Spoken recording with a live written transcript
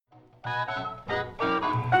Welcome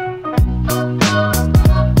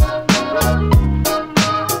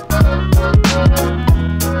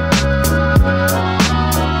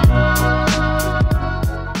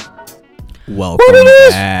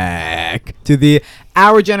back to the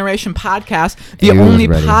Our Generation podcast, the only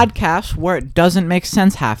podcast where it doesn't make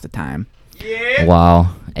sense half the time. Yeah.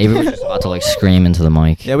 Wow. Avery was just about to like scream into the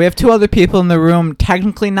mic. Yeah, we have two other people in the room,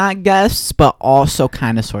 technically not guests, but also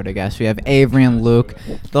kind of sort of guests. We have Avery and Luke.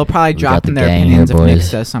 They'll probably drop in their opinions if Nick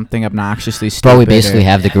says something obnoxiously stupid. Bro, we basically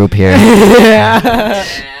have the group here. Yeah.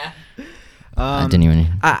 I didn't even...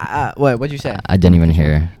 what'd you say? I didn't even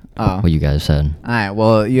hear what you guys said. All right,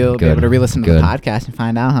 well, you'll be able to re-listen to the podcast and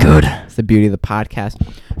find out, huh? Good. It's the beauty of the podcast.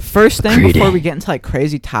 First thing, before we get into like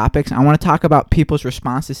crazy topics, I want to talk about people's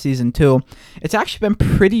response to season 2. It's actually been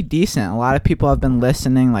pretty decent. A lot of people have been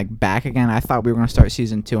listening like back again. I thought we were going to start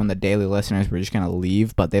season 2 and the daily listeners were just going to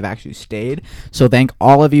leave, but they've actually stayed. So thank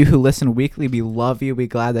all of you who listen weekly. We love you. We're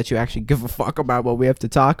glad that you actually give a fuck about what we have to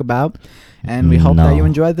talk about. And we hope that you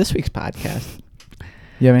enjoyed this week's podcast.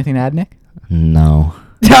 You have anything to add, Nick? No.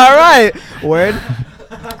 All right. Word.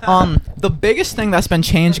 The biggest thing that's been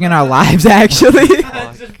changing in our lives, actually.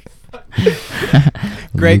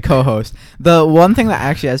 Great co-host. The one thing that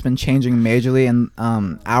actually has been changing majorly in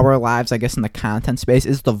our lives, I guess, in the content space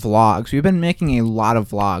is the vlogs. We've been making a lot of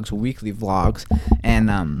vlogs, weekly vlogs,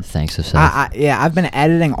 and thanks to Seth. I've been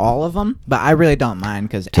editing all of them, but I really don't mind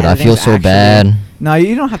because dude, I feel so bad. No,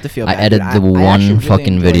 you don't have to feel bad. I edited the one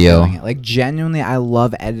fucking video. Like genuinely, I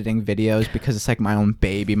love editing videos because it's like my own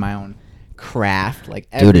baby, my own craft. Like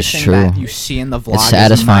dude, it's true. That you see in the vlog, it's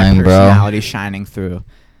satisfying, is my personality bro. Shining through.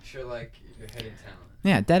 You're like your hidden talent.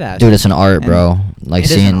 Yeah, dead ass. Dude, it's an art, bro. Like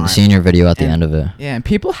seeing your video at the end of it. Yeah, and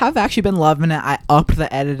people have actually been loving it. I upped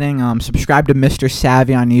the editing. Subscribe to Mr.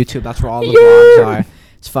 Savvy on YouTube. That's where all the vlogs are.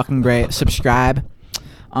 It's fucking great. Subscribe.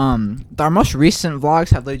 Our most recent vlogs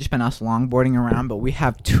have literally just been us longboarding around, but we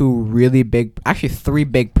have actually 3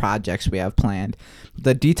 big projects we have planned.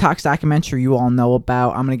 The detox documentary you all know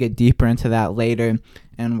about. I'm gonna get deeper into that later,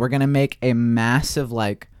 and we're gonna make a massive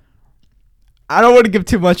I don't want to give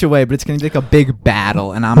too much away, but it's going to be like a big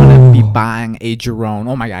battle, and I'm going to be buying a drone.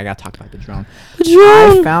 Oh my god, I got to talk about the drone.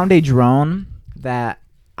 I found a drone that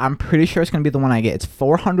I'm pretty sure it's going to be the one I get. It's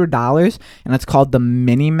 $400, and it's called the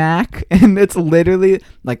Mini Mac, and it's literally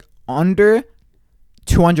like under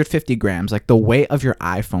 250 grams, like the weight of your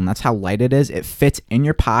iPhone. That's how light it is. It fits in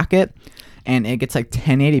your pocket, and it gets like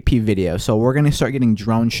 1080p video. So we're going to start getting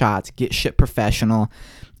drone shots, get shit professional.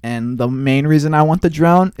 And the main reason I want the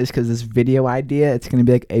drone is because this video idea, it's going to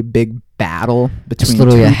be like a big battle between two teams. It's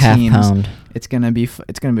literally a half pound. It's going to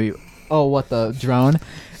be, oh, what, the drone?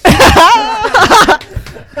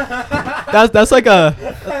 that's like a,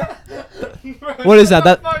 what is that?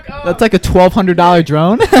 That's like a $1,200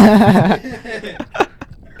 drone?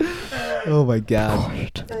 Oh my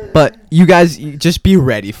god. But you guys, just be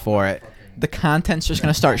ready for it. The content's just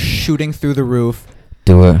going to start shooting through the roof.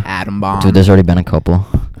 Do it. Atom bomb. Dude, there's already been a couple.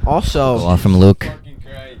 Also, a lot from Luke.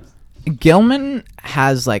 Gilman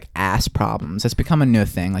has like ass problems. It's become a new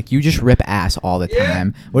thing. Like you just rip ass all the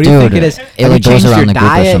time. What do you think it is? It like goes around the group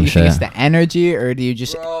or some shit. You think it's the energy, or do you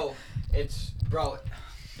just? Bro.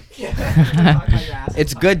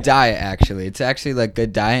 It's good diet actually. It's actually like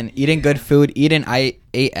good diet and eating good food. I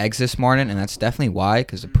ate eggs this morning, and that's definitely why,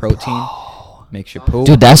 because the protein. Makes you poop.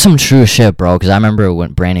 Dude, that's some true shit, bro. Because I remember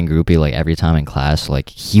when Brandon Groupie, like, every time in class, like,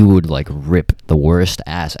 he would, like, rip the worst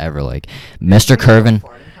ass ever. Like, Mr. Curvin.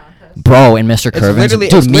 Bro, and Mr. Curvin.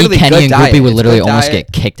 Dude, me, Kenny, and Groupie would literally almost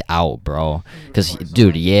get kicked out, bro. Because,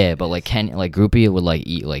 dude, yeah. But, like, Groupie would, like,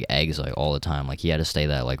 eat, like, eggs, like, all the time. Like, he had to stay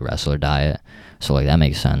that, like, wrestler diet. So, like, that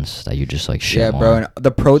makes sense that you just, like, shit more. Yeah, bro. And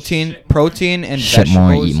the protein and shit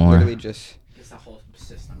vegetables more, eat more. literally just... It's the whole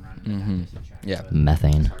system running. Yeah.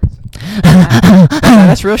 Methane.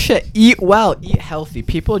 That's real shit. Eat well, eat healthy.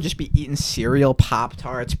 People just be eating cereal,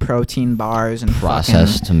 Pop-Tarts, protein bars, and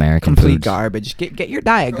processed American complete foods. Garbage. Get your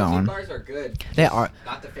diet going. Protein bars are good. They are.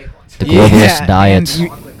 Not the fake ones. The globalist diets.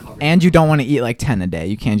 And you don't want to eat like 10 a day.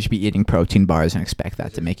 You can't just be eating protein bars and expect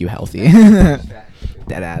that to make you healthy. Dead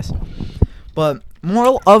ass. But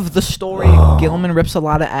moral of the story, Gilman rips a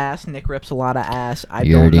lot of ass, Nick rips a lot of ass. I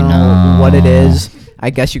don't know what it is. I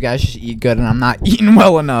guess you guys just eat good, and I'm not eating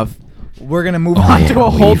well enough. We're going to move on to a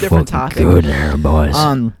whole different topic. Good there, boys.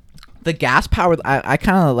 The gas-powered, I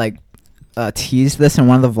kind of like teased this in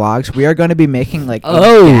one of the vlogs. We are going to be making like a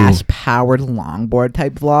gas-powered longboard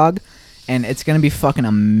type vlog. and it's gonna be fucking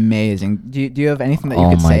amazing. Do you have anything that you Oh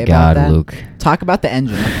could my say God, about that? Luke. Talk about the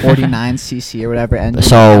engine, the 49cc or whatever engine.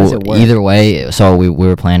 How does So it work? either way, so we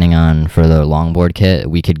were planning on for the longboard kit,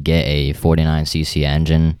 we could get a 49cc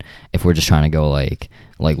engine if we're just trying to go like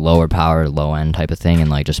lower power, low end type of thing, and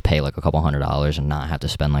like just pay like a couple $100 and not have to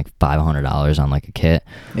spend like $500 on like a kit.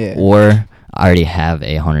 Yeah. Or I already have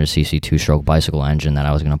a 100cc 2-stroke bicycle engine that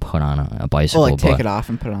I was gonna put on a bicycle. Oh, like take but it off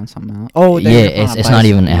and put it on something else. Oh, yeah, it's not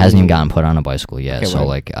even. It hasn't even gotten put on a bicycle yet. Okay, so word.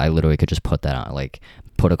 like I literally could just put that on, like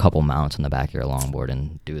put a couple mounts on the back of your longboard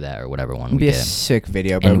and do that or whatever one It'd we be a get. sick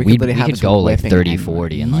video, bro. And We we could literally have could this go like whipping 30, and-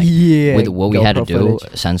 40 and like yeah, with what we had to GoPro do,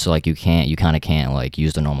 footage. since like you kind of can't like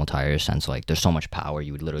use the normal tires, since like there's so much power,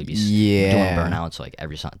 you would literally be Yeah. doing burnouts like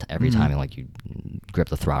every time like you grip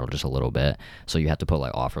the throttle just a little bit, so you have to put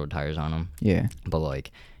like off-road tires on them. Yeah. But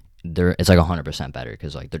like it's like 100% better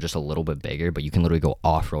because like they're just a little bit bigger, but you can literally go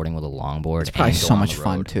off-roading with a longboard. It's probably and go so on much the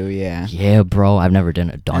fun road. too. Yeah. Yeah, bro. I've never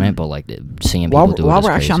done it, And but like seeing people do it. While is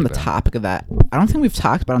we're actually on crazy, the bro. topic of that, I don't think we've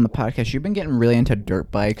talked about it on the podcast. You've been getting really into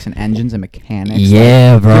dirt bikes and engines and mechanics.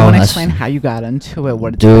 Yeah, like, bro. Do you want to that's- explain how you got into it?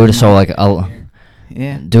 What it's Dude, been so like I'll.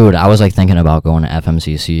 yeah. Dude, I was like thinking about going to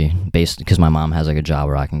FMCC based because my mom has like a job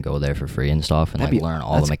where I can go there for free and stuff and That'd like be- learn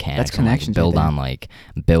all that's- the that's mechanics and like, connections right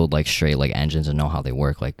build like straight like engines and know how they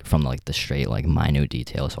work like from like the straight like minute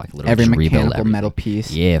details, so I could literally Every just rebuild mechanical everything. metal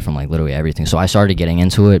piece. Yeah, from like literally everything. So I started getting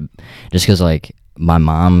into it just because like my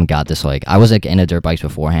mom got this like I was like into dirt bikes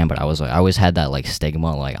beforehand, but I was like I always had that like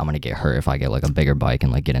stigma like I'm gonna get hurt if I get like a bigger bike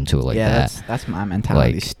and like get into it like yeah, that. that's my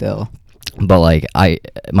mentality Like, still. But like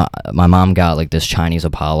my mom got like this Chinese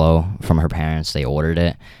Apollo from her parents. They ordered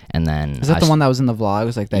it, and then Is that the one that was in the vlog? It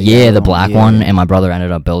was like that. yeah, yellow the black Yeah. one. And my brother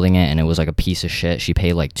ended up building it, and it was like a piece of shit. She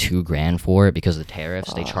paid like $2,000 for it because of the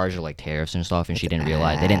tariffs. They charged her like tariffs and stuff, and she didn't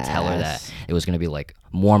realize. They didn't tell her that Ass. it was gonna be like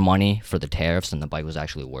more money for the tariffs than the bike was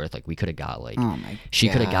actually worth. Like we could have got like Oh my she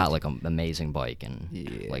could have God. got like an amazing bike and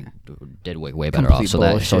Yeah. like did way better off. Complete So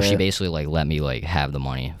she bullshit. basically like let me like have the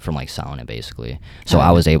money from like selling it basically. So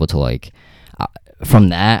I was able to like. From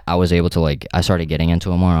that, I was able to like I started getting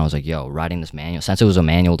into it more. And I was like, yo, riding this manual. Since it was a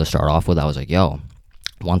manual to start off with, I was like, yo,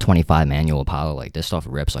 125 manual Apollo, like this stuff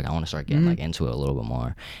rips. Like I want to start getting like into it a little bit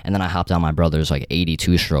more. And then I hopped on my brother's like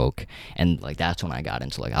 82 stroke, and like that's when I got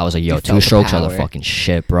into like I was like, yo, You felt the 2-strokes are the power. fucking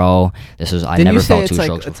shit, bro. This is I Didn't never you say felt it's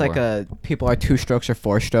 2-strokes like before. it's like people are 2 strokes or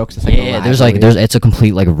 4 strokes? It's like Yeah, a there's rivalry. it's a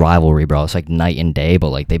complete like rivalry, bro. It's like night and day, but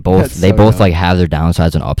like they both That's so both dope. like have their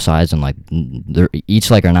downsides and upsides, and like they're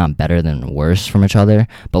each like are not better than worse from each other,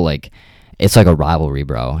 but like it's like a rivalry,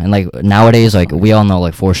 bro. And like nowadays, like we all know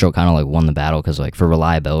like 4-stroke kind of like won the battle because like for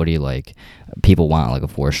reliability, like people want like a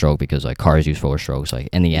 4-stroke because like cars use 4-strokes. Like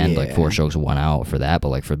in the end, like Yeah. 4-strokes won out for that, but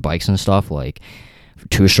like for bikes and stuff, like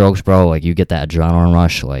 2-strokes, bro, like you get that adrenaline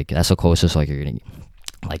rush. Like that's the closest like you're gonna.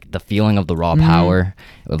 Like the feeling of the raw power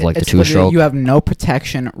of like It's the literally- 2-stroke. You have no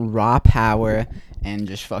protection, raw power, and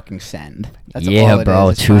just fucking send. That's Yeah, all it bro,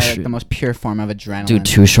 is. It's two probably, sh- like the most pure form of adrenaline. Dude,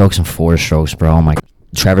 2-strokes and 4-strokes, bro. I'm like,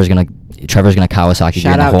 Trevor's gonna Kawasaki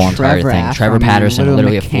Shout the out whole entire Trevor thing. Afro, Trevor man, Patterson,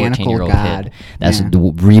 literally a mechanical 14-year-old god. kid. That's Yeah.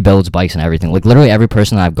 rebuilds bikes and everything. Like literally every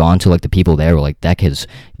person that I've gone to, like the people there were like, that kid's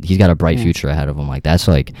he's got a bright Yeah. future ahead of him. Like that's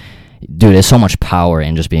like, dude, there's so much power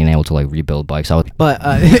in just being able to like rebuild bikes. But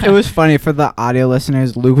it was funny for the audio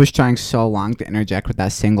listeners. Luke was trying so long to interject with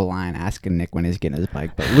that single line, asking Nick when he's getting his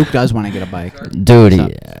bike. But Luke does want to get a bike. Dude,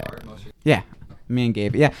 What's up? Yeah, me and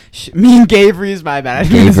Gabe. Yeah, me and Gavery's my bad. I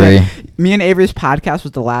didn't mean to say- Avery. Me and Avery's podcast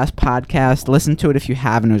was the last podcast. Listen to it if you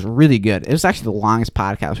haven't. It was really good. It was actually the longest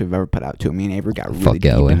podcast we've ever put out too. Me and Avery got really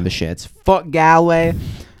deep Galway. into the shits. Fuck Galway.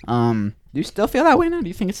 Do you still feel that way now? Do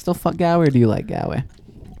you think it's still fuck Galway, or do you like Galway?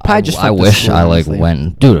 Probably just I fuck the wish school, I like honestly.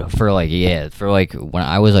 went, dude. For like when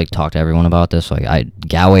I was like talk to everyone about this, like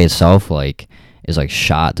Galway itself like is like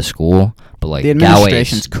shot the school, but like The Galway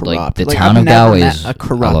administration's is corrupt. like the Like, town I've of never Galway met is a I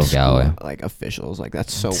corrupt love school, Galway. like officials. Like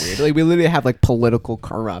that's so weird. Like we literally have like political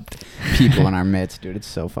corrupt people in our midst, dude. It's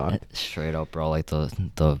so fucked. Straight up, bro. Like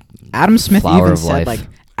the Adam Smith flower even of said life. like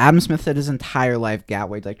Adam Smith said his entire life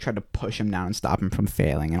Galway like tried to push him down and stop him from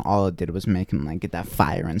failing, and all it did was make him like get that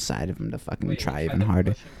fire inside of him to fucking try even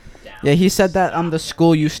harder. Yeah, he said that the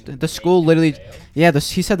school literally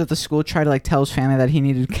he said that the school tried to like tell his family that he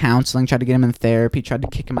needed counseling, tried to get him in therapy, tried to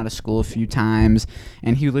kick him out of school a few times,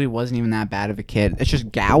 and he literally wasn't even that bad of a kid. It's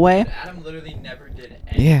just Galway. Adam literally never did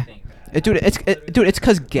Yeah. anything bad. Dude, it's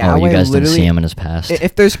because oh, Galway you guys didn't literally see him in his past.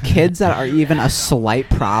 if there's kids that are even a slight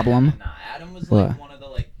problem. Nah, Adam was What? like one of the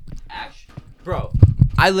like bro.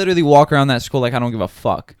 I literally walk around that school like I don't give a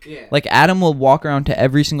fuck. Yeah. Like Adam will walk around to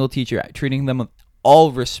every single teacher treating them with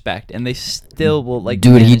all respect, and they still will like.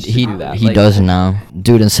 Dude, manage to do that. he Like, does now.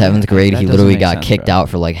 Dude, in 7th grade, that he doesn't literally make got sense, kicked bro. out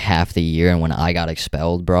for like half the year, and when I got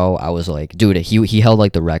expelled, bro, I was like, dude, he held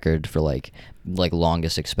like the record for like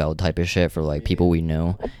longest expelled type of shit for like people we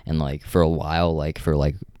knew, and like for a while, like for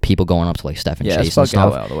like people going up to like Steph and Yeah, Chase and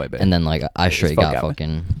stuff, all the way, babe. and then like I straight fuck got out.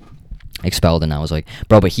 fucking expelled, and I was like,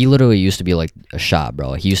 bro, but he literally used to be like a shot,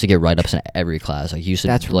 bro. He used to get write-ups in every class. Like he used to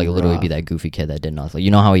That's like literally be rough. that goofy kid that did nothing. Like,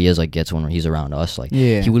 you know how he is, like gets when he's around us. Like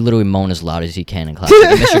Yeah. he would literally moan as loud as he can in class.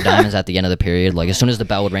 Like, Mr. Diamonds at the end of the period, like as soon as the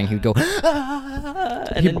bell would ring, he would go, "Ah,"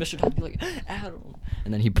 and then Mr. Diamond would be like, Adam,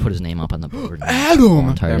 and then he'd put his name up on the board. and the whole Adam.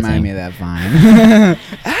 entire That reminded thing. me of that Vine.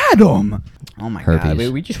 Adam. Oh my god,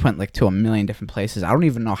 Herpes. we just went like to a million different places. I don't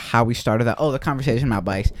even know how we started that. Oh, the conversation about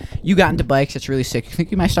bikes. You got into bikes. It's really sick. You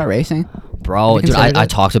think you might start racing? Bro, Have you dude, considered I it?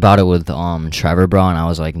 talked about it with Trevor, bro, and I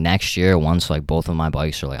was like, next year, once like both of my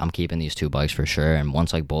bikes are like, I'm keeping these 2 bikes for sure, and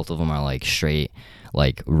once like both of them are like straight,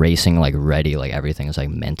 like racing, like ready, like everything is like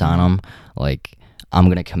mint on them, like I'm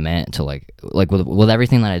gonna commit to like with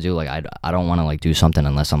everything that I do, like I don't want to like do something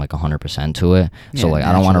unless I'm like 100% to it. So Yeah, like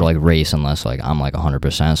I don't want to naturally. like race unless like I'm like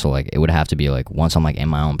 100%. So like it would have to be like once I'm like in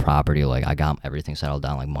my own property, like I got everything settled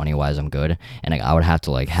down, like money wise I'm good, and like I would have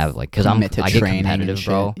to like have like because Commit to I get training and competitive,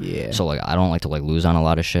 bro. shit. Yeah. So like I don't like to like lose on a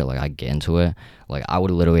lot of shit. Like I get into it. Like I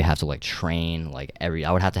would literally have to like train like I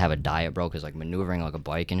would have to have a diet, bro, because like maneuvering like a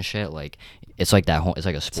bike and shit, like it's like that whole it's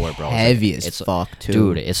like a sport, bro. It's, like, Heavy as it's fuck too.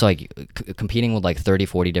 Dude, it's like competing with like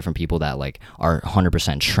 30-40 different people that like are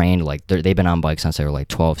 100% trained, like they've been on bikes since they were like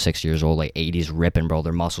 12-6 years old, like 80s ripping, bro.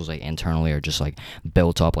 Their muscles like internally are just like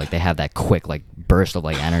built up, like they have that quick like burst of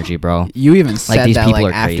like energy, bro. You even said these that people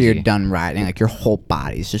like are after crazy. you're done riding, like your whole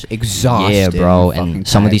body's just exhausted. Yeah, bro, fucking and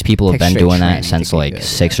some of tired. these people have Takes been straight doing that training to since get like good.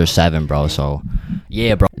 6 or 7, bro. So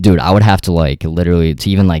yeah, bro, dude, I would have to like literally to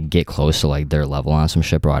even like get close to like their level on some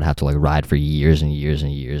shit, bro. I'd have to like ride for years and years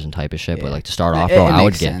and years and type of shit. Yeah. But like to start off, It bro, I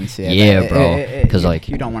would makes get sense, yeah, but bro, because you- like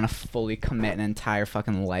you don't want to fully commit an entire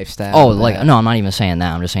fucking lifestyle. oh, to like that. no, I'm not even saying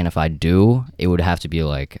that. I'm just saying if I do, it would have to be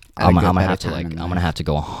like At a I'm good gonna better have to time like in I'm life. gonna have to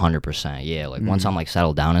go 100%. Yeah, like once Mhm. I'm like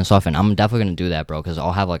settled down and stuff, and I'm definitely gonna do that, bro, because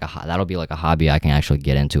I'll have like that'll be like a hobby I can actually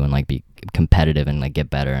get into and like be competitive and like get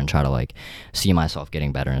better and try to like see myself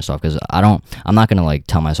getting better and stuff. Because I'm not gonna like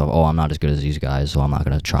tell myself, oh, I'm not as good as these guys, so I'm not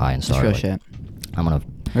gonna try and That's start. real Like, shit. I'm gonna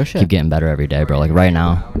Real shit. keep getting better every day, bro. Like right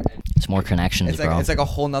now, it's more connections, It's like bro. it's like a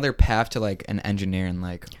whole nother path to like an engineer in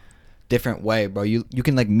like different way, bro. You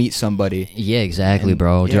can like meet somebody. Yeah, exactly, And-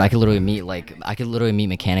 bro. Dude, yeah. I could literally meet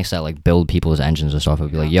mechanics that like build people's engines and stuff.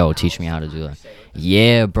 I'd be like, yo, teach me how to do that.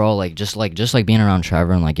 Yeah, bro. Like just like being around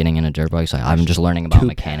Trevor and like getting into dirt bikes. Like I'm just learning about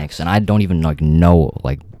mechanics, and I don't even like know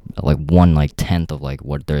like 1/10 of like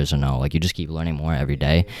what there is to know. Like you just keep learning more every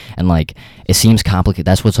day, and like it seems complicated.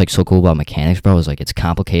 That's what's like so cool about mechanics, bro. Is like it's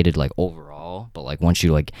complicated like overall, but like once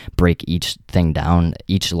you like break each thing down,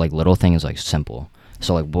 each like little thing is like simple.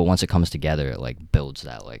 So like, but once it comes together, it like builds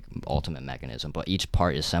that like ultimate mechanism. But each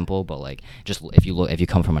part is simple. But like, just if you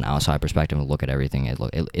come from an outside perspective and look at everything,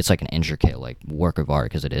 it's like an intricate like work of art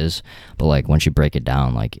because it is. But like once you break it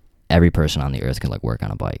down, like every person on the earth can like work on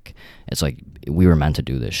a bike. It's like we were meant to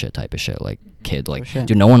do this shit type of shit. Like kids, like shit.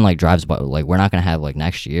 dude, no one like drives. But like we're not gonna have like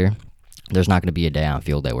next year. There's not going to be a day on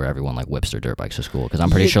field day where everyone like whips their dirt bikes to school because I'm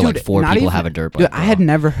pretty Yeah, sure dude, like 4 not people even- have a dirt bike. Dude, bro. I had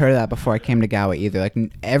never heard of that before I came to Galway either. Like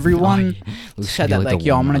everyone Luke's said gonna that, be, like, the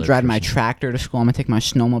yo, I'm one gonna other drive my person. tractor to school. I'm gonna take my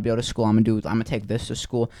snowmobile to school. I'm gonna take this to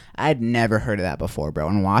school. I had never heard of that before, bro.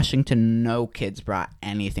 In Washington, no kids brought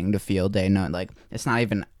anything to field day. No, like it's not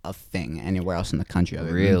even a thing anywhere else in the country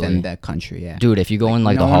other Really? than that country. Yeah, Dude, if you go Like, in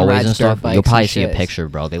like no the one hallways rides and dirt stuff, bikes you'll probably and see a shit. picture,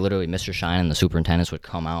 bro. They literally, Mr. Shine and the superintendents would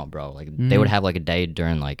come out, bro. Like they Mm-hmm. would have like a day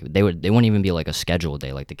during like they wouldn't even be like a scheduled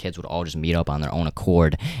day. Like the kids would all just meet up on their own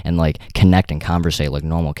accord and like connect and conversate like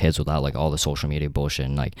normal kids without like all the social media bullshit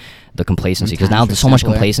and like the complacency. Because now times there's were so much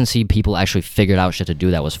simpler. complacency, people actually figured out shit to do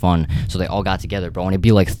that was fun. So they all got together, bro. And it'd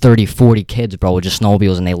be like 30-40 kids, bro, with just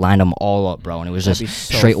snowmobiles, and they lined them all up, bro. And it was That'd just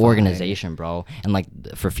be so straight fire. organization, bro. And like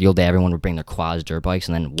for field day, everyone would bring their quads, dirt bikes,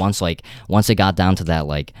 and then once it got down to that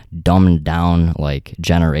like dumbed down like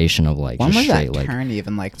generation of like when just was straight that like turn?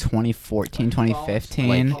 Even like 2014,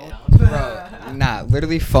 2015. Bro, nah,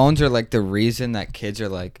 literally phones are like the reason that kids are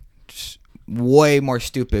like just way more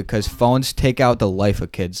stupid because phones take out the life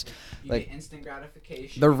of kids. Like instant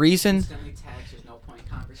gratification. the reason instantly text. There's no point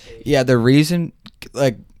conversation. yeah, the reason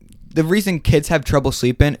kids have trouble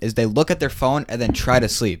sleeping is they look at their phone and then try to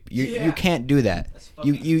sleep. You can't do that.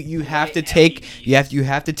 You have to take you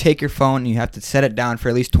have to take your phone and you have to set it down for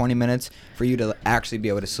at least 20 minutes for you to actually be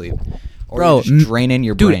able to sleep. Or Bro, you're just draining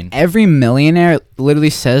your Dude, brain. every millionaire literally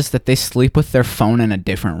says that they sleep with their phone in a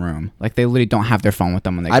different room. Like they literally don't have their phone with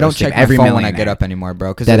them when they. I go don't to sleep. check my phone when I get up anymore,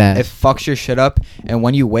 bro, because it fucks your shit up. And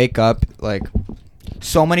when you wake up, like,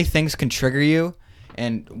 so many things can trigger you,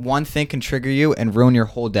 and one thing can trigger you and ruin your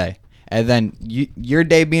whole day. And then your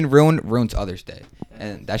day being ruined ruins others' day,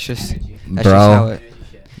 and that's just how it.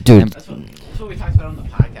 Dude. That's what we talked about on the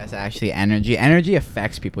podcast. Actually, energy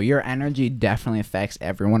affects people. Your energy definitely affects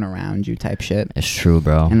everyone around you. Type shit. It's true,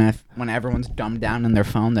 bro. And when everyone's dumbed down in their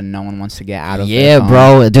phone, then no one wants to get out of. Yeah,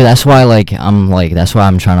 bro, dude. That's why that's why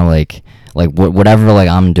I'm trying to whatever like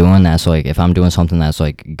I'm doing. That's like if I'm doing something that's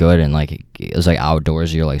like good and like it's like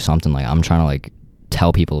outdoorsy or like something like I'm trying to like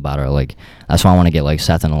tell people about it. Like that's why I want to get like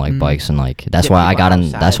Seth into like bikes and like that's why I got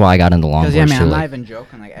into longboards yeah, man, too. I'm like, not even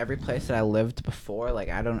joking. Like every place that I lived before, like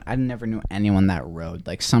I never knew anyone that rode.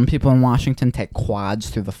 Like some people in Washington take quads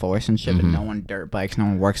through the forest and shit, but no one dirt bikes, no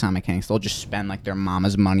one works on mechanics. They'll just spend like their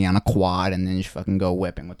mama's money on a quad and then just fucking go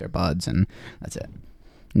whipping with their buds and that's it.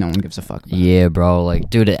 No one gives a fuck about yeah, bro. Like,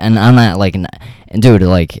 dude, and I'm not like, dude,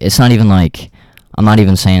 like it's not even like I'm not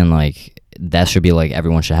even saying like. That should be like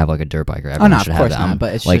everyone should have like a dirt bike or everyone should have that. Not,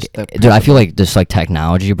 but it's like, just the dude, I feel like this like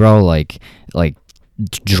technology, bro, like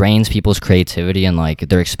drains people's creativity and like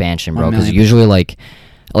their expansion, bro. Because usually like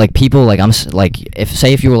people like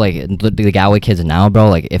if you were like the Galway kids now, bro,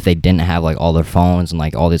 like if they didn't have like all their phones and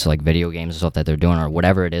like all this like video games and stuff that they're doing or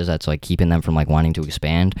whatever it is that's like keeping them from like wanting to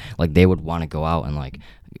expand, like they would want to go out and like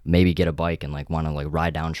maybe get a bike and like want to like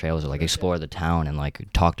ride down trails or like explore the town and like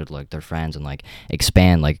talk to like their friends and like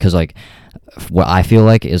expand, like because like what I feel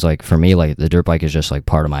like is like for me like the dirt bike is just like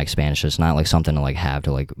part of my expansion. It's not like something to like have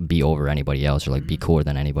to like be over anybody else or like be cooler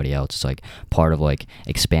than anybody else. It's like part of like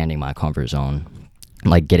expanding my comfort zone,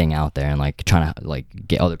 like getting out there and like trying to like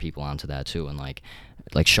get other people onto that too and like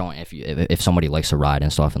showing if somebody likes to ride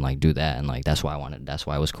and stuff and like do that and like that's why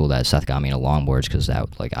it was cool that Seth got me into longboards because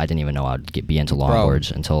that like I didn't even know I'd be into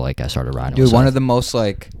longboards until like I started riding. Dude, one of the most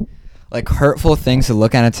like hurtful things to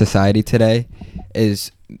look at in society today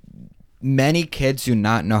is many kids do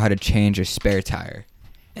not know how to change a spare tire,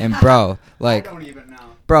 and bro, like I don't even know.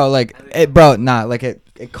 Bro, like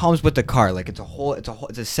it comes with the car, like it's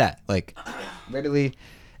a set, like literally,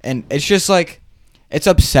 and it's just like it's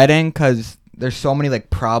upsetting because there's so many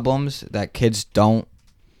like problems that kids don't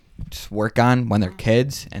just work on when they're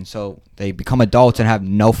kids, and so they become adults and have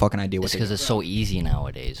no fucking idea what. It's because it's so easy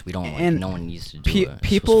nowadays. We don't like no one needs to do it.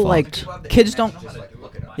 People like kids don't.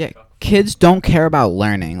 Yeah, kids don't care about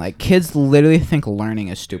learning. Like kids literally think learning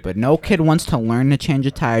is stupid. No kid wants to learn to change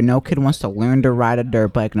a tire. No kid wants to learn to ride a dirt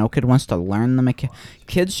bike. No kid wants to learn the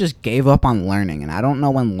kids just gave up on learning, and I don't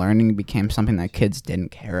know when learning became something that kids didn't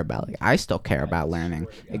care about. Like I still care about learning.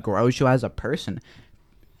 It grows you as a person.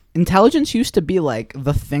 Intelligence used to be like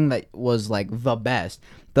the thing that was like the best.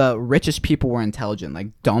 The richest people were intelligent. Like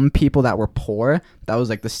dumb people that were poor, that was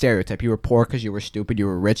like the stereotype. You were poor because you were stupid. You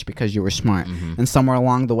were rich because you were smart. And somewhere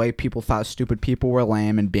along the way, people thought stupid people were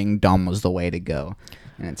lame and being dumb was the way to go.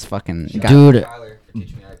 And it's fucking dude. Tyler for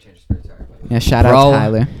teaching me how to change a spare tire. Yeah, shout out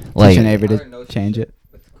Tyler. Like, teaching Avery to change it.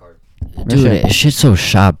 Dude, shit's so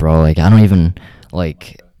shot, bro. Like I don't even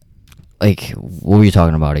like what were you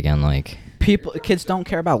talking about again? Like kids don't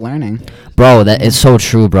care about learning, bro. That it's so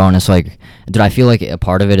true, bro. And it's like, dude, I feel like a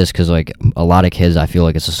part of it is because like a lot of kids, I feel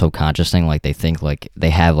like it's a subconscious thing. Like they think like they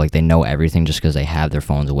have like they know everything just because they have their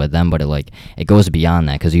phones with them, but it goes beyond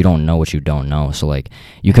that because you don't know what you don't know. So like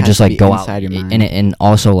you could just like go out and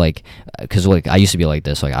also like because like I used to be like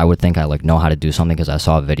this. Like I would think I like know how to do something because I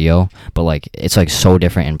saw a video, but like it's like so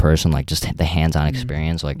different in person. Like just the hands-on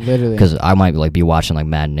experience. Like literally, because I might like be watching like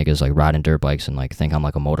mad niggas like riding dirt bikes and like think I'm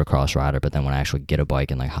like a motocross rider, but then when I actually get a bike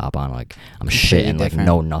and like hop on, like I'm shit and like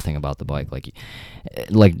know nothing about the bike. Like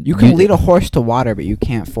you can lead a horse to water, but you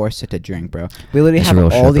can't force it to drink, bro. We literally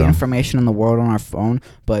have all the information in the world on our phone,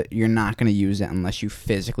 but you're not gonna use it unless you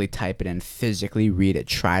physically type it in, physically read it,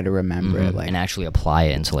 try to remember it, like and actually apply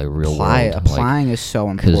it into like real world. Applying is so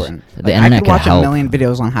important. The internet I could watch can help. a million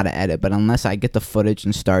videos on how to edit, but unless I get the footage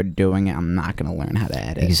and start doing it, I'm not gonna learn how to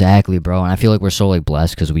edit. Exactly, bro. And I feel like we're so like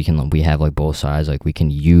blessed because we have like both sides. Like we can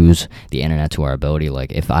use the internet to our ability.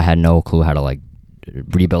 Like if I had no clue how to like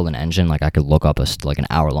rebuild an engine, like I could look up like an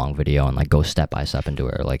hour-long video and like go step by step into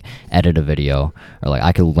it, or like edit a video, or like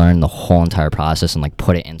I could learn the whole entire process and like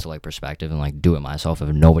put it into like perspective and like do it myself if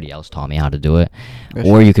nobody else taught me how to do it.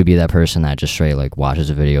 Or you could be that person that just straight like watches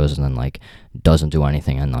the videos and then like doesn't do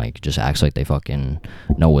anything and like just acts like they fucking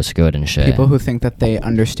know what's good and shit. People who think that they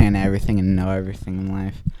understand everything and know everything in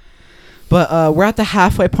life. But we're at the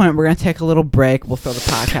halfway point. We're gonna take a little break. We'll throw the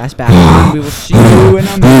podcast back on. We will see you in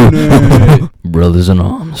a minute. Brothers in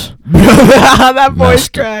arms. That voice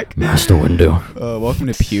crack. Master window. Welcome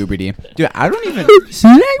to puberty, dude. I don't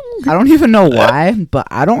even know why, but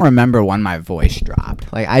I don't remember when my voice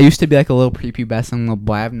dropped. Like I used to be like a little prepubescent little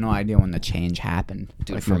boy. I have no idea when the change happened.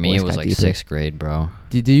 Dude, Like, for my me voice it was got like deeper. 6th grade, bro.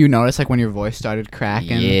 Did you notice like when your voice started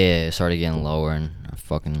cracking? Yeah, it started getting lower and I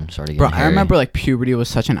fucking started getting Bro, hairy. I remember like puberty was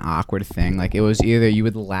such an awkward thing. Like it was either you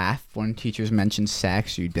would laugh when teachers mentioned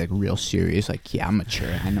sex, or you'd be like real serious. Like, yeah, I'm mature.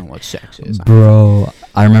 I know what sex is. Bro,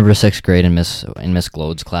 I remember 6th grade in Miss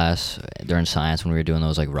Glode's class during science when we were doing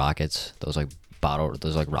those like rockets, those like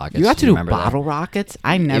rockets. You got to do remember bottle rockets?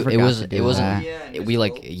 I never it got was to do it wasn't that. we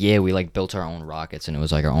like built our own rockets and it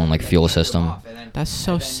was like our own like fuel system. That's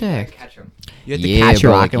so sick. You had to Yeah, catch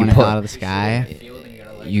your bro, like, rocket you when it put- fell out of the sky.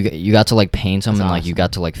 You got to like paint them That's and like you awesome.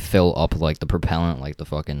 got to like fill up like the propellant, like the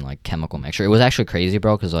fucking like chemical mixture. It was actually crazy,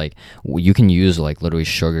 bro, because like you can use like literally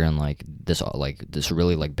sugar and like this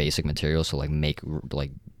really like basic materials to like make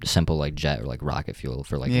like simple like jet or like rocket fuel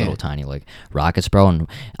for like Yeah. little tiny like rockets, bro. And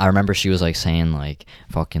I remember she was like saying like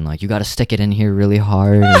fucking like you got to stick it in here really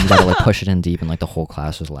hard and you got to like push it in deep, and like the whole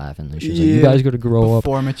class was laughing and she was like, you Yeah. guys got to grow up.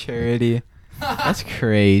 Before maturity. That's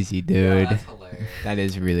crazy, dude. That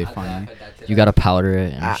is really funny. You got to powder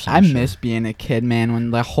it. And I miss being a kid, man, when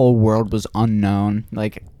the whole world was unknown.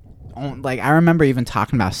 Like I remember even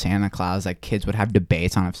talking about Santa Claus. Like kids would have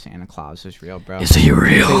debates on if Santa Claus is real, bro. Is he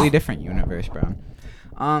real? Completely different universe, bro.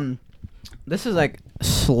 This is like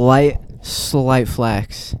slight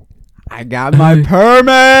flex. I got my permit.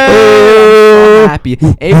 I'm so happy.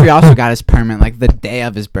 Avery also got his permit like the day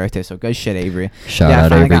of his birthday. So good shit, Avery. Shout I out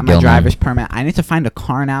finally Avery got my Gilman. driver's permit. I need to find a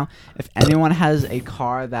car now. If anyone has a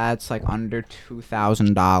car that's like under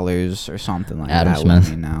 $2,000 or something like Adam that, Smith.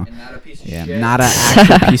 let me know. Yeah, not an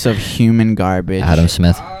actual piece of human garbage. Adam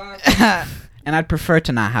Smith. And I'd prefer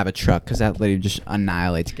to not have a truck because that literally just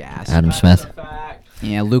annihilates gas. Adam Smith.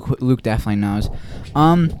 Yeah, Luke definitely knows.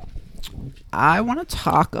 I want to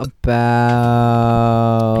talk about.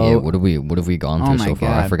 Yeah, what have we gone through so far?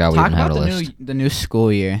 I forgot we Talk even had a about list. the new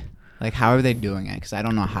school year. Like, how are they doing it? Because I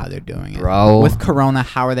don't know how they're doing it. Bro. With Corona,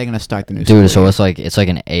 how are they gonna start the new school Dude, so year? it's like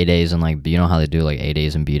an A days and like you know how they do like A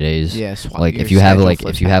days and B days. Yeah, swap Like your if you have schedule like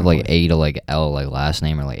flips if you back have and like forth. A to like L like last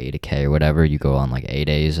name or like A to K or whatever, you go on like A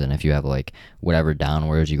days, and if you have like whatever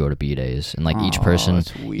downwards, you go to B days. And like each Oh, person,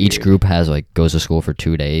 that's each weird. group has like goes to school for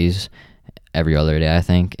 2 days, every other day I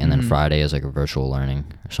think, and then Mhm. Friday is like a virtual learning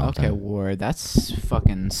or something. Okay, word. That's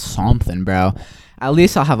fucking something, bro. At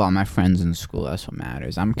least I'll have all my friends in school. That's what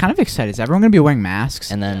matters. I'm kind of excited. Is everyone gonna be wearing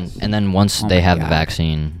masks? And then once Oh they my have the God.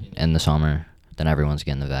 vaccine in the summer, then everyone's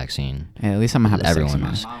getting the vaccine. Yeah, at least I'm gonna have a Everyone sexy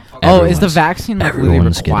is. mask. Oh, is the Everyone's- vaccine like really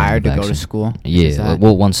everyone's getting the required to go to vaccine. school? Is Yeah, that-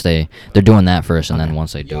 well, once they're doing that first, and then Okay.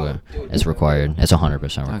 once they do it, it's required. It's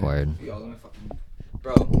 100% required.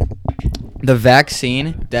 Bro, the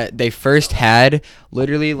vaccine that they first had,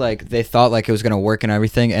 literally, like, they thought, like, it was going to work and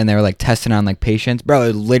everything, and they were, like, testing on, like, patients. Bro,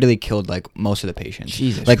 it literally killed, like, most of the patients.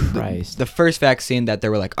 Jesus like, Christ. The first vaccine that they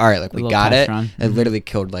were like, all right, like, The we little got test it, run. it Mhm. literally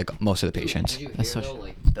killed, like, most of the patients. That's so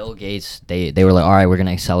Like Bill Gates, they were like, all right, we're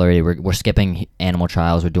gonna accelerate it. We're skipping animal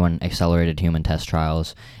trials. We're doing accelerated human test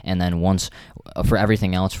trials, and then once for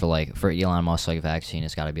everything else, for Elon Musk's like vaccine,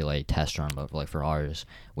 it's got to be like test run. But like for ours,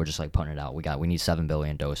 we're just like putting it out. We need 7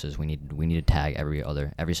 billion doses. We need to tag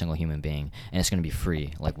every single human being, and it's gonna be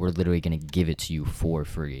free. Like we're literally gonna give it to you for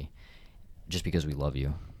free, just because we love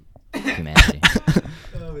you, humanity.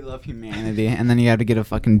 Oh, we love humanity. And then you have to get a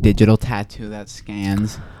fucking digital tattoo that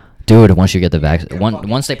scans. Dude, once you get the vaccine,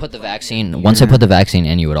 once they put the vaccine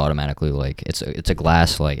in you, it automatically like it's a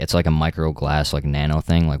glass, like it's like a micro glass like nano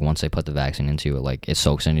thing. Like once they put the vaccine into you, it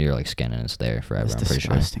soaks into your like skin and it's there forever. That's I'm pretty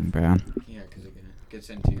sure. disgusting, bro. Yeah, because it gets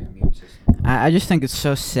into your immune system. I just think it's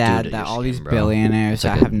so sad Dude, that your all these skin, bro. billionaires It's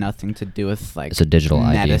like that a- have nothing to do with like It's a digital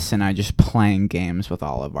ID. medicine are just playing games with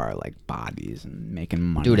all of our like bodies and making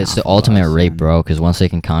money. Dude, it's off the of ultimate us, rape, and- bro. Because once they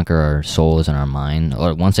can conquer our souls and our mind,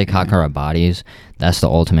 or once they conquer our bodies, that's the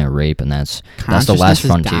ultimate rape, and that's the last Consciousness is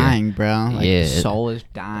frontier. dying, bro. Like, Yeah, the soul is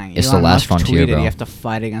dying. it's the Elon last Musk frontier, tweeted bro. You have to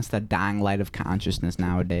fight against the dying light of consciousness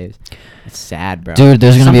nowadays. It's sad, bro. Dude,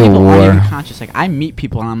 there's gonna Some be a people aren't even war. conscious. Like I meet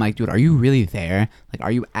people and I'm like, dude, are you really there? Like,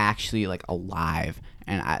 are you actually like alive?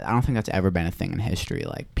 And I don't think that's ever been a thing in history.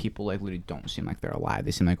 Like people like literally don't seem like they're alive.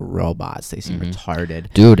 They seem like robots. They seem Mhm.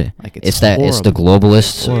 retarded. Dude, Like, it's the horrible.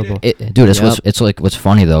 globalists. Horrible. Dude, it's Yep. it's what's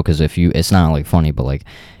funny though, because it's not like funny, but like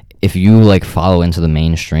if you like follow into the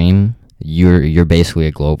mainstream, you're basically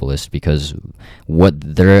a globalist, because what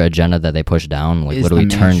their agenda that they push down like Is literally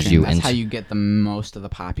the turns mainstream. you That's into how you get the most of the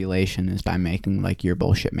population, is by making like your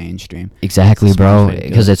bullshit mainstream. exactly, It's the bro, smartest way to do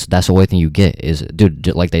because it. that's the only thing you get is, dude,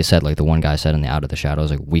 like they said, like the one guy said in the Out of the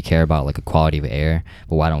Shadows, like we care about like the quality of air,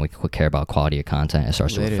 but why don't we care about quality of content? It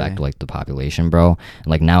starts to affect Literally. like the population, bro. And,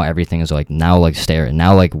 like now everything is like now like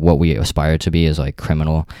now like what we aspire to be is like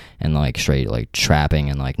criminal and like straight like trapping,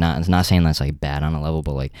 and like it's not saying that's like bad on a level,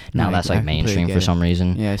 but like now No, that's I like completely mainstream get for it. some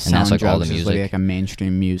reason. Yeah, And that's like all the Is music. like a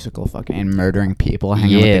mainstream musical fucking, and murdering people,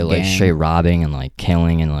 hanging with Yeah, the like gang. straight robbing and like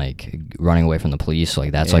killing and like running away from the police.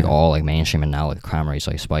 Like that's like Yeah. all like mainstream, and now like crime rates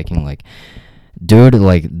like spiking. Like, dude,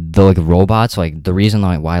 like the like robots, like the reason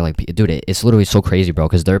like why like dude, it's literally so crazy, bro,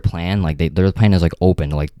 because their plan like their plan is like open,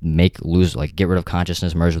 like get rid of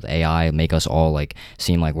consciousness, merge with AI, make us all like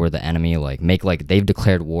seem like we're the enemy, like make like they've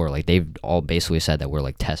declared war, like they've all basically said that we're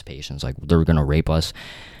like test patients, like they're gonna rape us.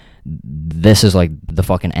 This is like the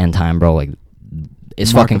fucking end time, bro. Like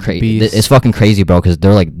it's Mark fucking of the crazy. beast. It's fucking crazy, bro, because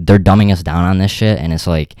they're dumbing us down on this shit, and it's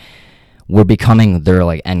like we're becoming their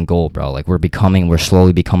like end goal, bro. Like we're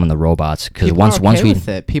slowly becoming the robots, because People once are okay we with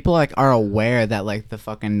it. People like are aware that like the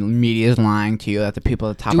fucking media is lying to you, that the people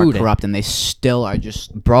at the top are Dude. corrupt, and they still are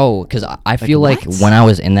just bro, because I feel like what? when I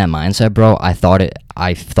was in that mindset, bro, I thought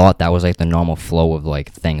that was like the normal flow of like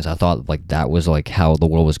things. I thought like that was like how the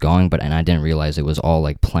world was going, and I didn't realize it was all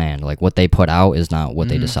like planned. Like what they put out is not what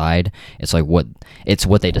they decide. It's like what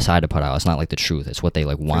they decide to put out. It's not like the truth. It's what they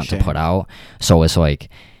like want to sure. put out. So it's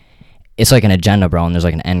like an agenda, bro, and there's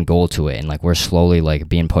like an end goal to it, and like we're slowly like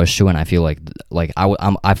being pushed to it. And I feel like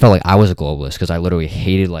I felt like I was a globalist, because I literally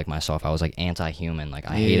hated like myself. I was like anti-human, like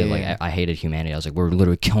I hated like I hated humanity. I was like, we're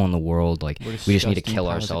literally killing the world, like we just need to disgusting kill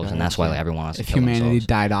piles of ourselves, and garbage, that's why yeah. like everyone wants If to kill humanity themselves.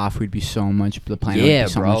 died off, the planet Yeah, would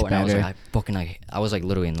be so bro, much and I was better. like, I was like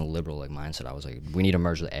literally in the liberal like mindset. I was like, we need to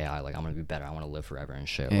merge with AI. Like I'm gonna be better. I want to live forever and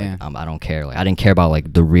shit. Yeah. Like I don't care. Like I didn't care about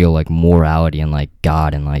like the real like morality and like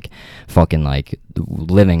God and like fucking like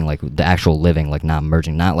living, like the actual living, like not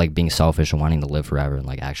merging, not like being selfish and wanting to live forever, and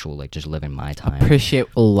like actual like just living my time. Appreciate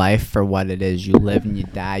life for what it is. You live and you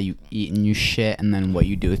die, you eat and you shit, and then what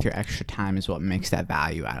you do with your extra time is what makes that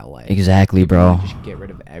value out of life. Exactly, People bro. wanna just get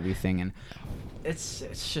rid of everything, and it's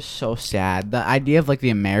just so sad. The idea of like the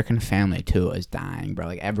American family too is dying, bro.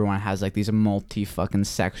 Like everyone has like these multi fucking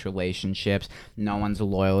sex relationships. No one's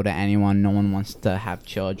loyal to anyone. No one wants to have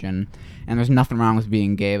children. And there's nothing wrong with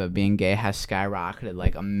being gay, but being gay has skyrocketed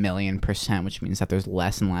like 1,000,000%, which means that there's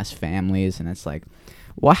less and less families. And it's like,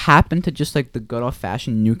 what happened to just like the good old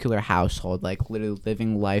fashioned nuclear household, like literally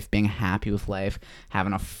living life, being happy with life,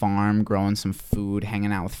 having a farm, growing some food,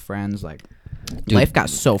 hanging out with friends? Like, Dude, life got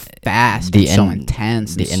so fast, the and so in-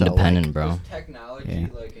 intense, the and so, independent, like, bro. Because technology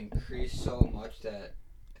Yeah. like increased so much that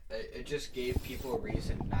it just gave people a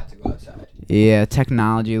reason not to go outside. Yeah,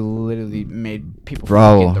 technology literally made people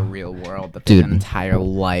Bro. forget the real world, that there's Dude. an entire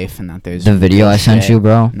life, and that there's The video real I sent shit, you,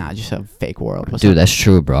 bro. not just a fake world. What's Dude, up? that's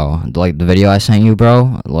true, bro. Like the video I sent you,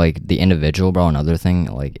 bro, like the individual, bro, another thing,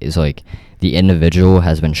 like, is like the individual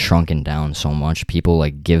has been shrunken down so much. People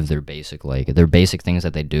like give their basic things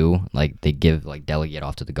that they do, like they give like delegate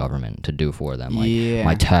off to the government to do for them. Like Yeah.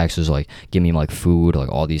 my taxes, like give me like food, like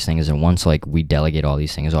all these things. And once like we delegate all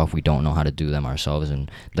these things off, we don't know how to do them ourselves, and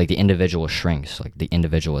like the individual shrinks, like the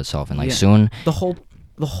individual itself, and like Yeah. soon.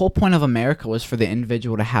 the whole point of America was for the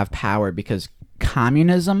individual to have power, because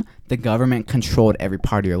communism, the government controlled every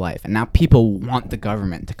part of your life, and now people want the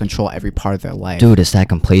government to control every part of their life. Dude, it's that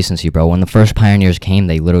complacency, bro. When the first pioneers came,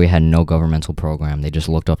 they literally had no governmental program. They just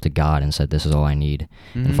looked up to God and said, this is all I need,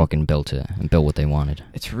 and fucking built it, and built what they wanted.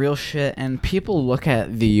 It's real shit, and people look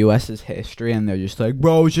at the U.S.'s history and they're just like,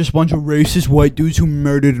 bro, it's just a bunch of racist white dudes who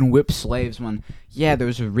murdered and whipped slaves, when, yeah, there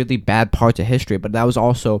was a really bad part to history, but that was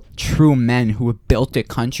also true men who built a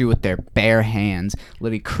country with their bare hands,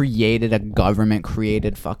 literally created a government,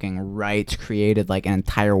 created fucking rights, created like an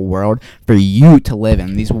entire world for you to live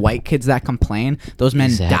in. These white kids that complain, those men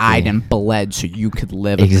Exactly. died and bled so you could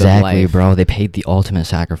live a good Exactly, life. bro. They paid the ultimate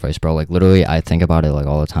sacrifice, bro. Like literally, I think about it like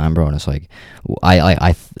all the time, bro. And it's like,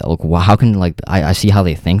 look, how can like I see how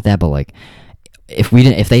they think that, but like, if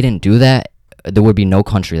they didn't do that, there would be no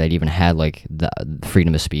country that even had like the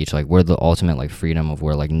freedom of speech. Like we're the ultimate like freedom of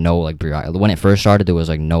where like no like when it first started, there was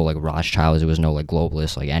like no like Rothschilds, there was no like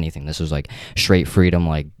globalists, like anything. This was like straight freedom,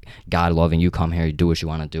 like God loving, you come here, you do what you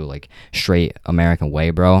want to do, like straight American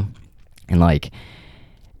way, bro. And like,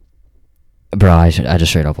 bro, I just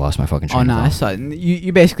straight up lost my fucking train Oh no, of I thought. saw it.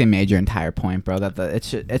 You basically made your entire point, bro. That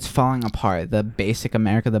it's falling apart. The basic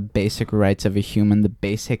America, the basic rights of a human, the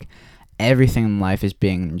basic everything in life is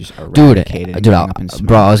being just eradicated. Dude, and going up in smoke.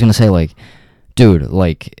 bro, I was gonna say like, dude,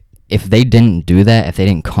 like if they didn't do that, if they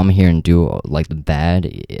didn't come here and do like the bad,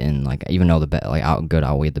 and like even though the bad like good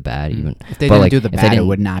outweighed the bad, even if they but, didn't like, do the if they bad, it didn't-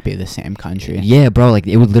 would not be the same country. Yeah, bro, like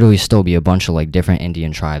it would literally still be a bunch of like different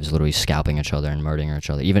Indian tribes literally scalping each other and murdering each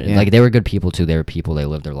other. Even like they were good people too. They were people. They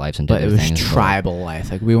lived their lives and did But it their was things. tribal life.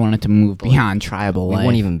 Like we wanted to move beyond tribal We life.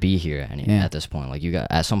 wouldn't even be here Yeah. at this point. Like you got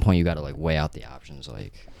at some point you got to like weigh out the options.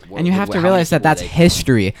 Like And you have to how many realize that people that's they-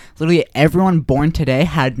 history. Literally, everyone born today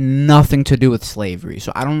had nothing to do with slavery.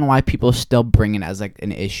 So I don't know why people still bring it as like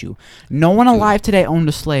an issue. No one alive today owned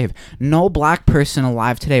a slave. No black person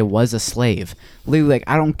alive today was a slave. Literally, like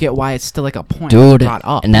I don't get why it's still like a point Dude, brought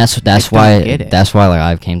up. and that's I don't why get it. that's why like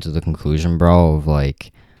I've came to the conclusion, bro, of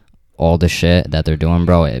like all the shit that they're doing,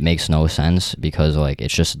 bro. It makes no sense because like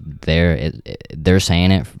it's just they're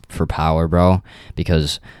saying it for power, bro.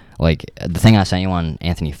 Because like the thing I sent you on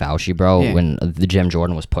Anthony Fauci, bro, Yeah. when the Jim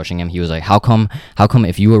Jordan was pushing him, he was like, how come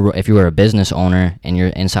if you were a business owner and you're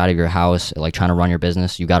inside of your house like trying to run your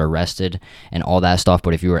business, you got arrested and all that stuff,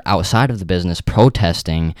 but if you were outside of the business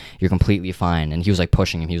protesting, you're completely fine. And he was like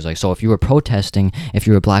pushing him. He was like, so if you were protesting, if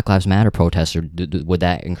you were a Black Lives Matter protester, would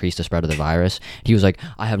that increase the spread of the virus? He was like,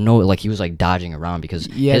 I have no, like he was like dodging around because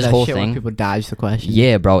his that whole shit when thing. people dodge the question.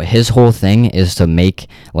 Yeah, bro. His whole thing is to make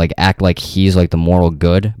like act like he's like the moral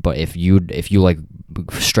good, but if you like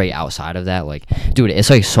stray outside of that, like, dude, it's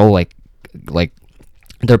like so like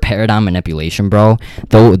their paradigm manipulation, bro.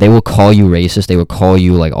 Though they will call you racist, they will call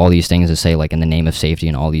you like all these things to say like in the name of safety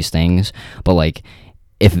and all these things, but like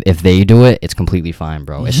if they do it, it's completely fine,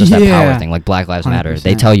 bro. It's just that power thing. Like Black Lives Matter.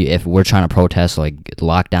 They 100%. tell you if we're trying to protest, like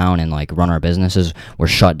lock down and like run our businesses, we're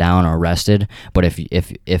shut down or arrested. But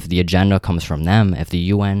if the agenda comes from them, if the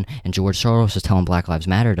UN and George Soros is telling Black Lives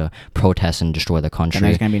Matter to protest and destroy the country, And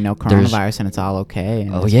there's gonna be no there's- coronavirus, and it's all okay.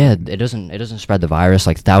 And oh yeah, it doesn't spread the virus.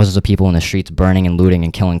 Like thousands of people in the streets burning and looting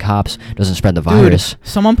and killing cops doesn't spread the virus.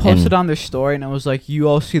 Someone posted And- on their story, and it was like, you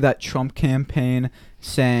all see that Trump campaign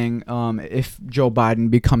saying, if Joe Biden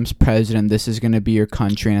becomes president, this is going to be your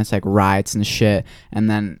country, and it's like riots and shit. And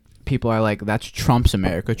then people are like, that's Trump's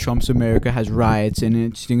America. Trump's America has riots,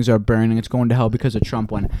 and things are burning. It's going to hell because of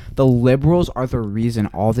Trump. When the liberals are the reason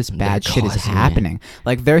all this bad shit is causing it. happening.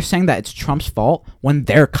 Like, they're saying that it's Trump's fault when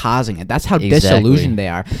they're causing it. That's how Exactly. disillusioned they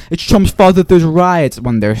are. It's Trump's fault that there's riots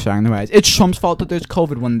when they're starting the riots. It's Trump's fault that there's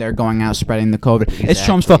COVID when they're going out spreading the COVID. It's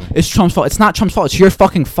Trump's fault. It's Trump's fault. It's not Trump's fault. It's your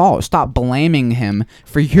fucking fault. Stop blaming him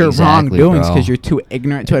for your Exactly, wrongdoings bro. because you're too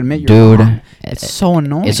ignorant to admit you're Dude, wrong. It's so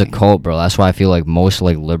annoying. It's a cult, bro. That's why I feel like most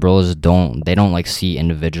like liberals don't like see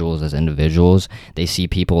individuals as individuals. They see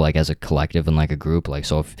people like as a collective and like a group. Like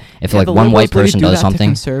so if Yeah, like the one white liberals literally person do does that to something,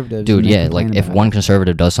 conservatives dude, and they yeah, complain like if about one it.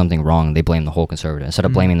 conservative does something wrong, they blame the whole conservative instead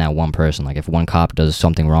of blaming that one person. Like if one cop does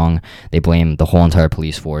something wrong, they blame the whole entire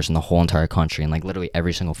police force and the whole entire country and like literally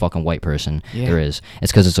every single fucking white person there is.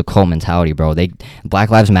 It's because it's a cult mentality, bro. Black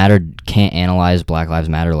Lives Matter can't analyze Black Lives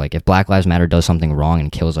Matter. Like if Black Lives Matter does something wrong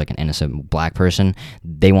and kills like an innocent black person,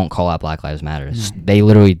 they won't call out Black Lives Matter. They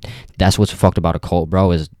literally, that's what's fucked about a cult,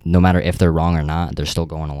 bro, is no matter if they're wrong or not, they're still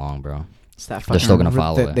going along, bro. It's that They're still gonna fucking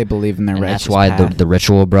follow it. They believe in their And righteous that's why path. the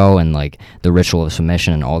ritual, bro, and like the ritual of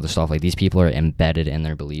submission and all the stuff, like these people are embedded in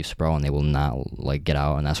their beliefs, bro, and they will not like get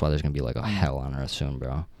out. And that's why there's gonna be like a hell on earth soon,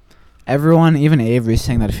 bro. Everyone, even Avery's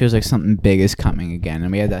saying that it feels like something big is coming again,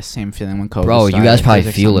 and we had that same feeling when COVID Bro, you started. guys It probably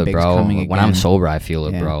feels like feel something it, big is bro. coming When I'm again. sober, I feel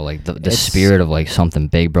it, Yeah. bro. Like the It's- spirit of like something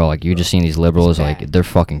big, bro. Like you just seen these liberals, bad. like they're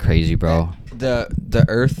fucking crazy, bro. The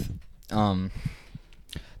earth,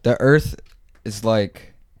 the earth is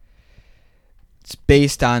like, it's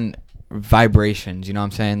based on vibrations, you know what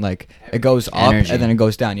I'm saying? Like it goes up Energy. and then it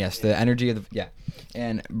goes down. Yes, the energy of the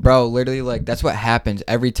And bro, literally like that's what happens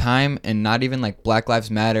every time, and not even like Black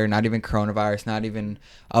Lives Matter, not even coronavirus, not even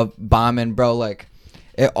a bombing, bro. Like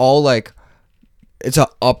it all like it's a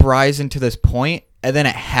uprising to this point, and then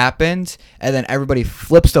it happens, and then everybody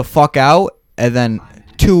flips the fuck out, and then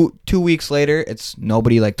two weeks later, it's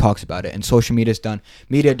nobody like talks about it, and social media's done.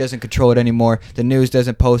 Media doesn't control it anymore. The news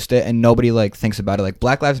doesn't post it, and nobody like thinks about it. Like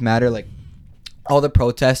Black Lives Matter, like all the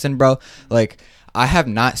protesting, bro. Like I have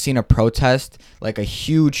not seen a protest, like a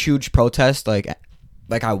huge protest, like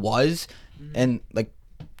I was, in like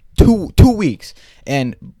two weeks,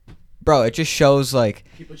 and bro, it just shows like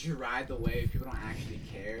People just ride the wave. People don't actually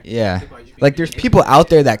care. Yeah. Like, there's people out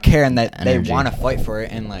there that care and that Energy. they want to fight for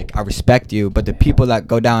it, and, like, I respect you. But the people that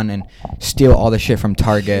go down and steal all the shit from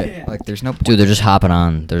Target, like, there's no point. Dude, they're just hopping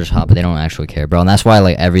on. They're just hopping. They don't actually care, bro. And that's why,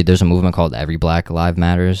 like, there's a movement called Every Black Lives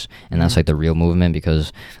Matters, and that's, like, the real movement,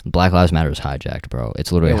 because Black Lives Matter is hijacked, bro.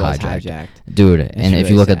 It's literally It was hijacked. Dude, and if really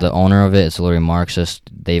you look at sad. the owner of it, it's literally Marxist.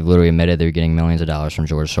 They've literally admitted they're getting millions of dollars from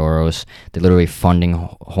George Soros. They're literally funding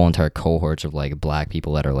whole entire cohorts of, like, black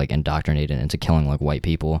people that are, like, indoctrinated into killing, like, white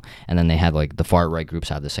people. And then they have, like, the far-right groups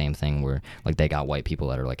have the same thing where, like, they got white people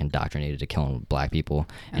that are, like, indoctrinated to killing black people.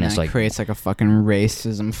 And it's, then it like, creates like a fucking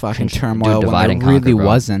racism fucking Dude, turmoil divide when and it really conquer, bro.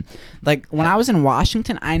 wasn't. Like, when I was in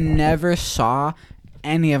Washington, I never saw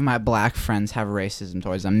any of my black friends have racism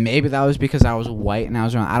towards them. Maybe that was because I was white and I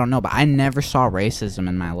was around. I don't know, but I never saw racism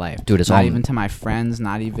in my life. Dude, it's not all- even to my friends,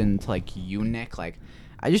 not even to, like, you, Nick. Like,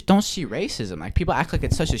 I just don't see racism. Like, people act like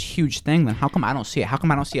it's such a huge thing. Then how come I don't see it? How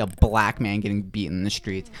come I don't see a black man getting beaten in the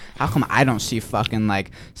streets? How come I don't see fucking,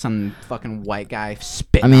 like, some fucking white guy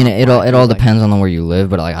spitting? I mean, on it black all dudes? Like, depends on where you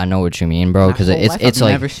live, but, like, I know what you mean, bro, my because whole it's life, it's I've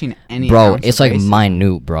like, never seen any bro, ounce it's of like racism.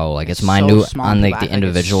 minute, bro. Like, it's It's so minute small, on, like, people the act like it's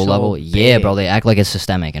individual so level. Yeah, bro, big. they act like it's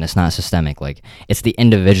systemic, and it's not systemic. Like, it's the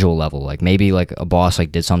individual level. Like, maybe, like, a boss,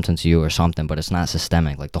 like, did something to you or something, but it's not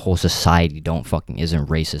systemic. Like, the whole society isn't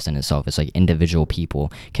racist in itself. It's like individual people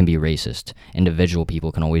can be racist. Individual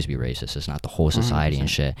people can always be racist. It's not the whole society and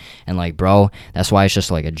shit. And, like, bro, that's why it's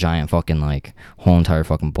just, like, a giant fucking, like, whole entire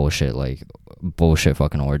fucking bullshit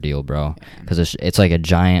fucking ordeal, bro. Because it's like a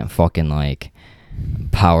giant fucking, like,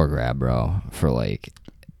 power grab, bro, for, like,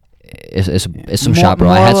 it's some shot, bro.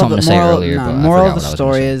 I had something to say earlier, but I moral forgot of the what I was gonna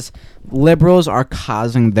story say. is liberals are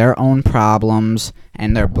causing their own problems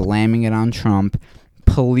and they're blaming it on Trump.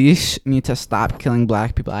 Police need to stop killing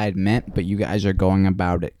black people, I admit, but you guys are going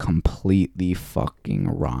about it completely fucking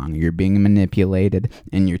wrong. You're being manipulated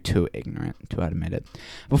and you're too ignorant to admit it.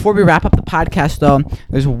 Before we wrap up the podcast, though,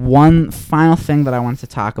 there's one final thing that I wanted to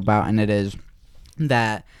talk about, and it is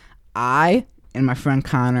that I and my friend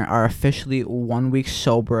Connor are officially 1 week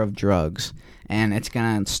sober of drugs. And it's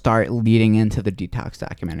going to start leading into the Detox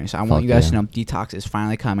documentary. So I want you guys to know Detox is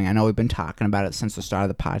finally coming. I know we've been talking about it since the start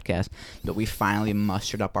of the podcast, but we finally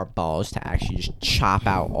mustered up our balls to actually just chop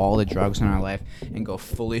out all the drugs in our life and go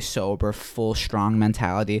fully sober, full strong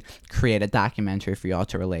mentality, create a documentary for y'all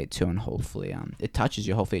to relate to, and hopefully it touches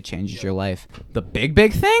you. Hopefully it changes your life. The big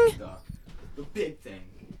thing? The big thing.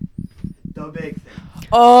 The big thing.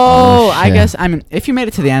 Oh, I shit. guess, I mean, if you made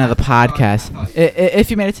it to the end of the podcast,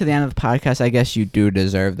 if you made it to the end of the podcast, I guess you do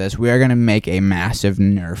deserve this. We are going to make a massive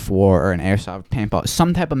Nerf war or an airsoft paintball,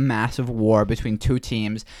 some type of massive war between two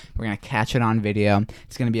teams. We're going to catch it on video.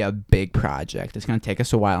 It's going to be a big project. It's going to take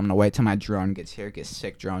us a while. I'm going to wait till my drone gets here, get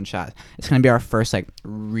sick drone shots. It's going to be our first, like,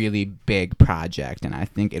 really big project, and I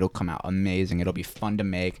think it'll come out amazing. It'll be fun to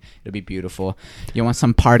make. It'll be beautiful. You want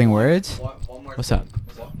some parting words? One more What's thing. up?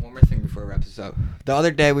 One more thing before we wrap this up. The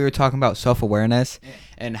other day we were talking about self-awareness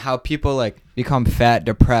and how people, like, become fat,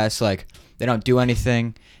 depressed, like, they don't do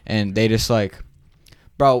anything, and they just, like,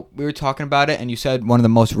 bro, we were talking about it, and you said one of the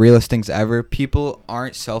most realest things ever. People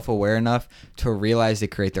aren't self-aware enough to realize they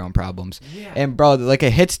create their own problems. Yeah. And, bro, like,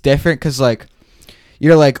 it hits different because, like,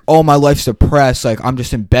 you're like, oh, my life's depressed. Like, I'm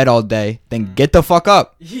just in bed all day. Then get the fuck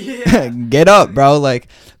up. Yeah. Get up, bro. Like,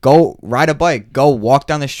 go ride a bike. Go walk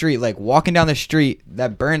down the street. Like, walking down the street,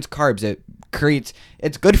 that burns carbs.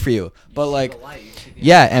 It's good for you. But, like,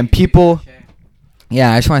 yeah, and people,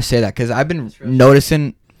 yeah, I just want to say that because I've been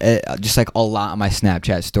noticing it just, like, a lot on my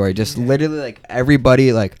Snapchat story. Just literally, like,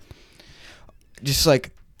 everybody, like, just, like,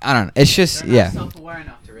 I don't know. It's just, They're yeah. not self-aware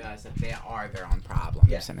enough to realize that they are their own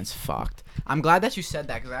problems, and it's fucked. I'm glad that you said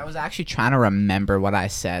that because I was actually trying to remember what I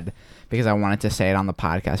said because I wanted to say it on the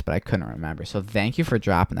podcast, but I couldn't remember. So thank you for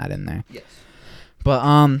dropping that in there. Yes.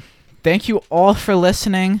 But thank you all for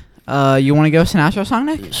listening. You want to give us an outro song,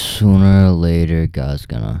 Nick? Sooner or later, God's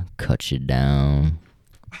gonna cut you down.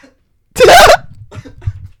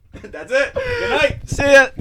 That's it. Good night. See ya.